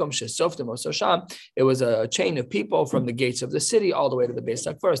Akvaros Makom Shesoftem Ososham. It was a chain of people from the gates of the city all the way to the Beis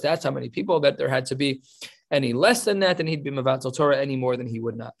Akvaros. That's how many people that there had to be. Any less than that, then he'd be mevatel Torah. Any more than he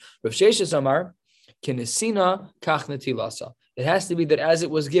would not. Rav Sheshes Amar Kinesina Kach Netilasa. It has to be that as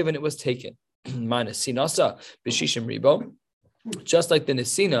it was given, it was taken. Minus sinasa b'shishim ribo, just like the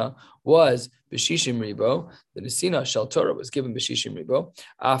nesina was b'shishim ribo, the nesina shel Torah was given b'shishim ribo.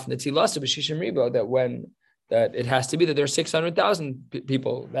 Af netilasa b'shishim ribo, that it has to be that there are 600,000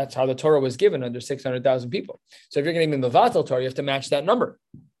 people. That's how the Torah was given, under 600,000 people. So if you're going to be mevatel Torah, you have to match that number.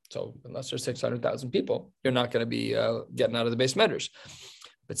 So unless there's 600,000 people, you're not going to be getting out of the base medrash.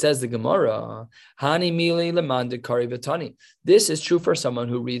 But says the Gemara, Hani mili lemande kari v'tani. This is true for someone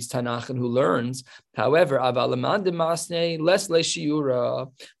who reads Tanakh and who learns. However, aval lemande masne les le shiura.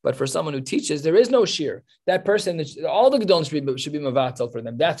 But for someone who teaches, there is no shir. That person, all the gedolim should be mevatel for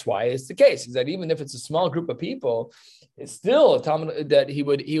them. That's why it's the case. Is that even if it's a small group of people, it's still that he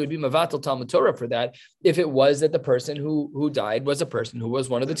would be mevatel Talmud Torah for that if it was that the person who died was a person who was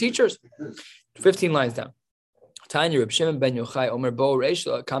one of the teachers. 15 lines down. Tanya Reb Shimon ben Yochai Omer Bo Reish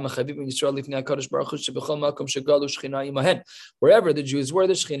Kama Chavivim Yisrael Lifnei HaKadosh Baruch Hu Shebechol Makom Shegalu Shechina Imahen. Wherever the Jews were,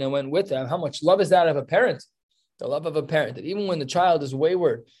 the Shechina went with them. How much love is that of a parent? The love of a parent, that even when the child is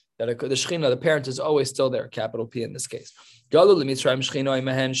wayward, that the Shechina, the parent, is always still there. Capital P in this case. Galu L'Mitzrayim Shechina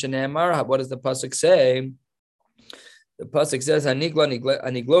Imahen Shene'emar. What does the pasuk say? The pasuk says, "Aniglo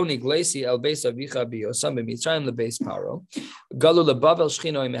niglesi el beis avicha biyosam b'mitzrayim lebeis paro." Galu leBavel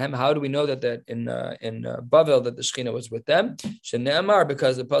shchina imehem. How do we know that in Bavel that the shchina was with them? Shene'emar,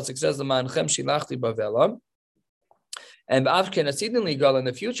 because the pasuk says, "L'ma'anchem shilachti Bavela." And Avken asidin ligal, in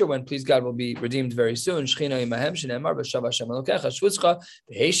the future, when please God will be redeemed very soon. Shchina imehem shene'emar b'shav Hashem elokecha shvutzcha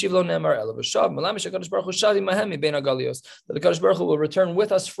v'heishiv lo ne'emar elo b'shav malamish HaKadosh Baruch Hu shav imehem mibein hagalios. That the Kadosh Baruch Hu will return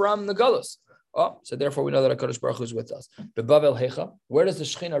with us from the galus. Oh, so therefore we know that HaKadosh Baruch Hu is with us. But Bavel Hecha, where does the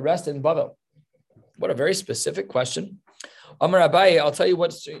Shechina rest in Bavel? What a very specific question. Amar Abaye, I'll tell you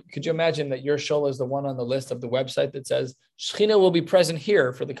what. Could you imagine that your shul is the one on the list of the website that says Shechina will be present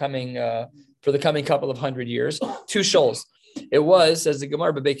here for the coming couple of hundred years? 2 shuls. It was, says the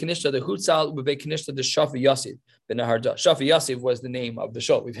Gemara, B'Bei Kanishta, the Hutzal, B'Bei Kanishta, the Shafi Yasiv, Ben Naharda. Shafi Yasiv was the name of the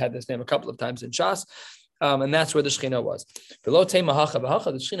shul. We've had this name a couple of times in Shas. And that's where the Shechina was. The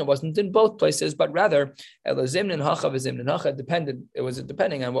Shechina wasn't in both places, but rather it was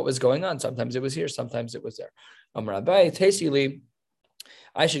depending on what was going on. Sometimes it was here, sometimes it was there.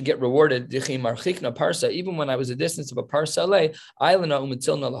 I should get rewarded. Even when I was a distance of a parsa,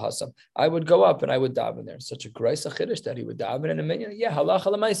 I would go up and I would daven there. Such a grace chiddush that he would daven in a minyan. Yeah, halacha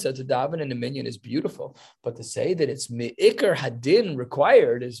l'maisa, to daven in a minyan is beautiful, but to say that it's me'ikar hadin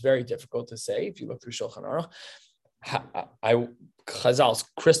required is very difficult to say. If you look through Shulchan Aruch, Chazal's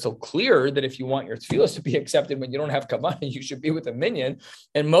crystal clear that if you want your tefillos to be accepted when you don't have kavanah, you should be with a minyan.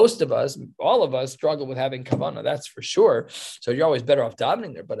 And most of us, all of us, struggle with having kavanah. That's for sure. So you're always better off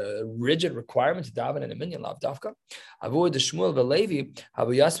davening there. But a rigid requirement to daven in a minyan, lav dafka.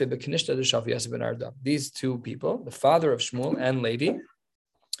 These 2 people, the father of Shmuel and Levi,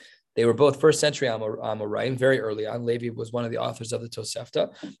 they were both first century Amoraim, very early on. Levi was one of the authors of the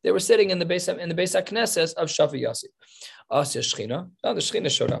Tosefta. They were sitting in the Beis HaKnesses of Shafi Yossi. Asya Shechina. Now the Shechina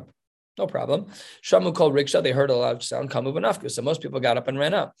showed up. No problem. Shamu called riksha. They heard a loud sound. Kamu v'nafku. So most people got up and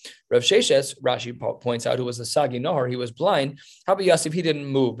ran up. Rav Sheshes, Rashi points out, who was the Sagi Nohar, he was blind. How about Yosef? He didn't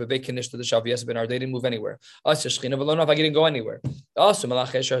move. They didn't move anywhere. Asya Shechina v'lo he didn't go anywhere. Also,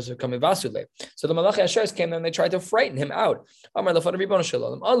 Malach Yashar coming vasule. So the Malach Yashar came and they tried to frighten him out. Amar lefan Ribono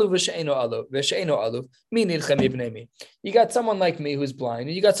Shalom. Alu v'she'eno alu v'she'eno alu. Mi nidchem ibnei. You got someone like me who's blind,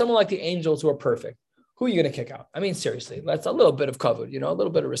 and you got someone like the angels who are perfect. Who are you going to kick out? I mean, seriously, that's a little bit of kavod, a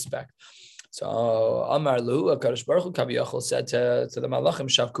little bit of respect. So Amar Lu, HaKadosh Baruch Hu Kaviyachol said to the Malachim,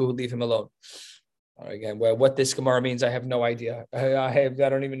 Shavku, leave him alone. Again, well, what this Gemara means, I have no idea. I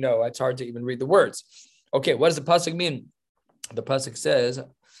don't even know. It's hard to even read the words. Okay, what does the pasuk mean? The pasuk says,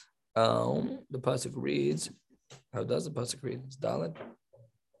 the pasuk reads. How does the pasuk read? It's Dalet.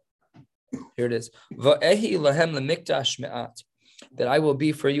 Here it is. Va'ehi lahem lemikdash me'at. That I will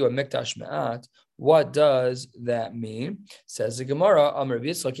be for you a mikdash me'at. What does that mean? Says the Gemara,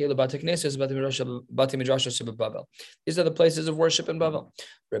 these are the places of worship in Babel.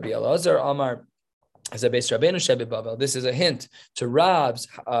 Rabbi Elazar Amar, this is a hint to Rab's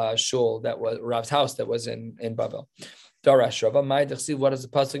shul, that was Rab's house that was in Babel. Darash Rava, what does the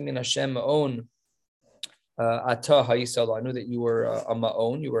pasuk mean? Hashem own. I knew that you were a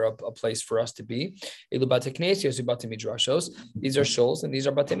ma'on, you were a place for us to be. These are shuls and these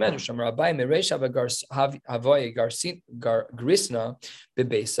are batei medrash.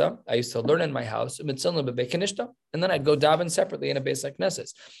 I used to learn in my house, and then I'd go daven separately in a Beis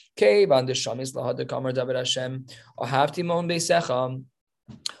HaKnesses.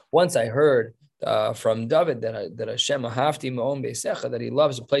 Once I heard from David that Hashem Hafti Ma'on Beisecha, that he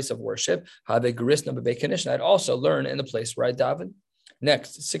loves a place of worship. I'd also learn in the place where I daven.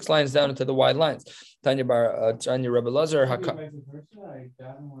 Next, 6 lines down into the wide lines. Tanya Rebbe Lazar.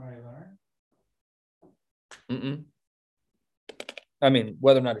 I mean,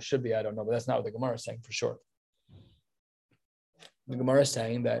 whether or not it should be, I don't know, but that's not what the Gemara is saying for sure. The Gemara is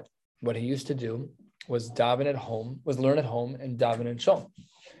saying that what he used to do was daven at home, was learn at home and daven in shul.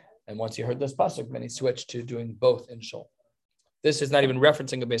 And once he heard this pasuk, then he switched to doing both in shul. This is not even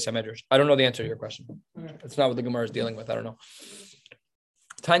referencing a Beis HaMedrash. I don't know the answer to your question. It's not what the Gemara is dealing with. I don't know.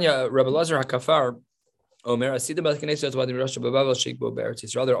 Tanya, Rebbe Lazar HaKafar, Omer,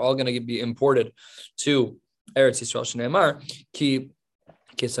 they're all going to be imported to Eretz Yisrael. Shneimar, ki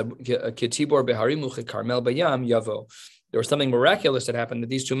tibor beharim uche Carmel bayam yavo. There was something miraculous that happened, that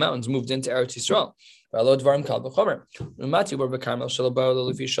these 2 mountains moved into Eretz Yisrael.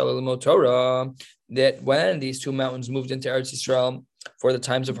 That when these 2 mountains moved into Eretz Yisrael for the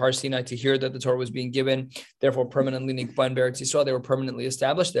times of Har Sinai to hear that the Torah was being given, therefore permanently nikban Eretz Yisrael, they were permanently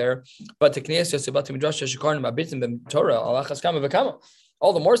established there. But to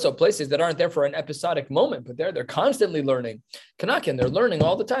all the more so places that aren't there for an episodic moment, but they're constantly learning. Kanakin, they're learning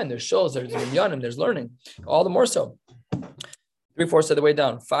all the time. There's shows, there's minyanim, there's learning, all the more so. 3/4 of the way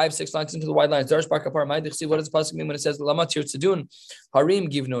down, 5-6 lines into the wide lines. What does the pasuk mean when it says Lama Tirtzedun Harim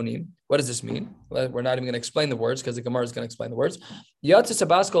Givnonim? What does this mean? We're not even going to explain the words because the Gemara is going to explain the words. Yatzis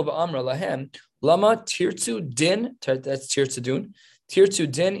Abaskol v'Amra Lahem Lama Tirtzu Din. That's Tirtzedun. Tirtzu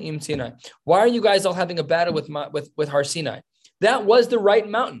Din Im Sinai. Why are you guys all having a battle with Har Sinai? That was the right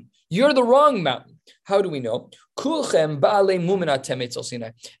mountain. You're the wrong mountain. How do we know? Kulchem Ba'alei Mumin Atem Etzel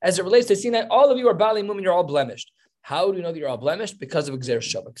Sinai. As it relates to Sinai, all of you are Ba'alei Mumin. You're all blemished. How do we know that you're all blemished? Because of Gzer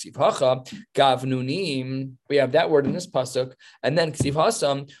Shabbat. Ksiv Hacha, Gavnunim. We have that word in this pasuk, and then Ksiv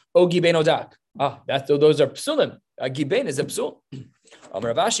Hasam, O Gibein Odak. Those are psulim. Gibein is a psul.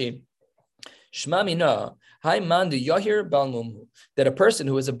 Amar Ravashi, Shma Mina, Hai Mandu Yahir Balmum. That a person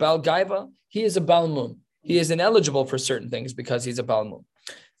who is a Bal Gaiva, he is a Balmum. He is ineligible for certain things because he's a Balmum.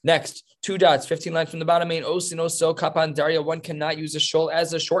 Next, 2 dots, 15 lines from the bottom. Main Osin Oso Kapan Daria. One cannot use a shol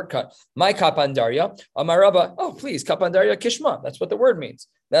as a shortcut. My Kapan Daria, Amaraba. Oh, please, Kapan Daria Kishma. That's what the word means.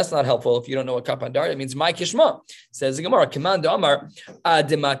 That's not helpful if you don't know what Kapan Daria means. My Kishma. Says the Gemara, Command Amar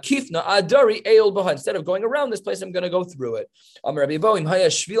Adima Kifna Adari Eol Baha. Instead of going around this place, I'm going to go through it. Amar Rabbi Boim Haya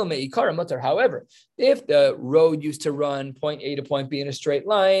Shvil Meikara Mutter. However, if the road used to run point A to point B in a straight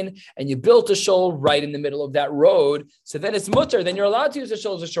line, and you built a shul right in the middle of that road, so then it's mutter. Then you're allowed to use a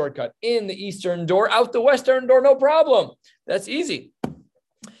shul as a shortcut. In the eastern door, out the western door, no problem. That's easy.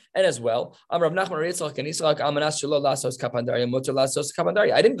 And as well, I didn't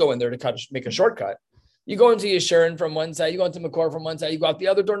go in there to make a shortcut. You go into Yeshurun from one side, you go into Makor from one side, you go out the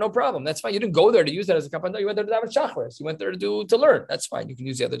other door, no problem. That's fine. You didn't go there to use that as a kapandar. You went there to daven shachris. You went there to learn. That's fine. You can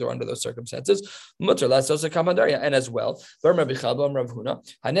use the other door under those circumstances. Mutter lasos kapandaria. And as well, and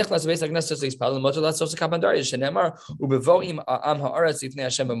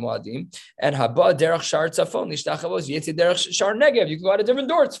haba derech shar tzafon nishtachavos yetzi derech shar negev. You can go out a different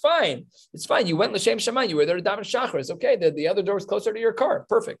door. It's fine. It's fine. You went l'shem shamayim. You were there to daven shachris. Okay, the other door is closer to your car.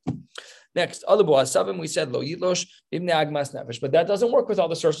 Perfect. Next, other boasavim, we said lo yitlosh ibn agmas nefesh, but that doesn't work with all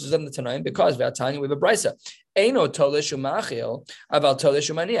the sources in the Tanaim because v'atanya we have a brisa. Eino tolesh umachil aval tolesh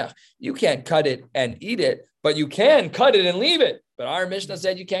umaniach. You can't cut it and eat it, but you can cut it and leave it. But our Mishnah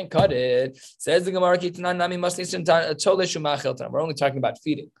said you can't cut it. Says the Gemara, Kitanan nami must listen to tolesh umachil. We're only talking about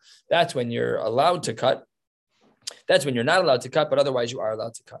feeding. That's when you're allowed to cut. That's when you're not allowed to cut, but otherwise you are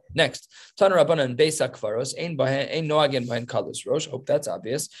allowed to cut. Next, Tana Rabbanan Beis Akvaros ein noagin behind kalus rosh. Hope that's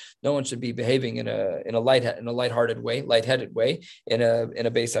obvious. No one should be behaving in a lighthearted way, lightheaded way in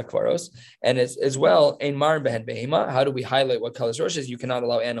a Beis Akvaros. And as well ein marin behind behema. How do we highlight what kalus rosh is? You cannot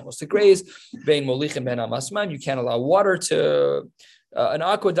allow animals to graze. Vein molichin behind amasman. You can't allow water to. An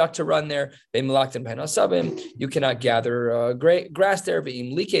aqueduct to run there. You cannot gather grass there.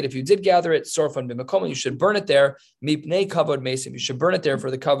 If you did gather it, you should burn it there. You should burn it there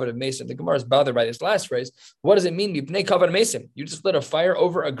for the kavod of mason. The Gemara is bothered by this last phrase. What does it mean? Kavod mason. You just lit a fire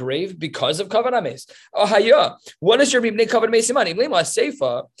over a grave because of kavod mace. What is your kavod mason money?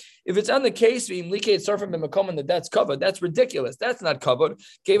 If it's on the case, that that's covered, that's ridiculous. That's not covered.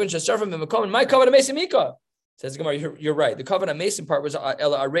 My kavod mason mika. Says Gemara, you're right. The covenant mason part was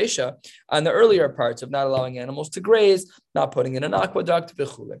Ela Aresha on the earlier parts of not allowing animals to graze, not putting in an aqueduct.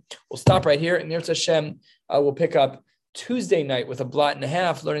 We'll stop right here. And Yirtzeh Hashem, we'll pick up Tuesday night with a blot and a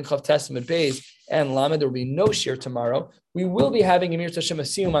half, learning Chav Testament Beis and Lamed. There will be no shir tomorrow. We will be having Yirtzeh Hashem a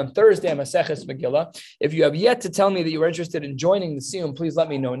siyum on Thursday on Maseches Megillah. If you have yet to tell me that you are interested in joining the siyum, please let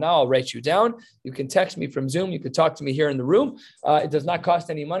me know now. I'll write you down. You can text me from Zoom. You can talk to me here in the room. It does not cost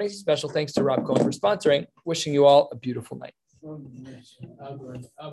any money. Special thanks to Rob Cohen for sponsoring. Wishing you all a beautiful night.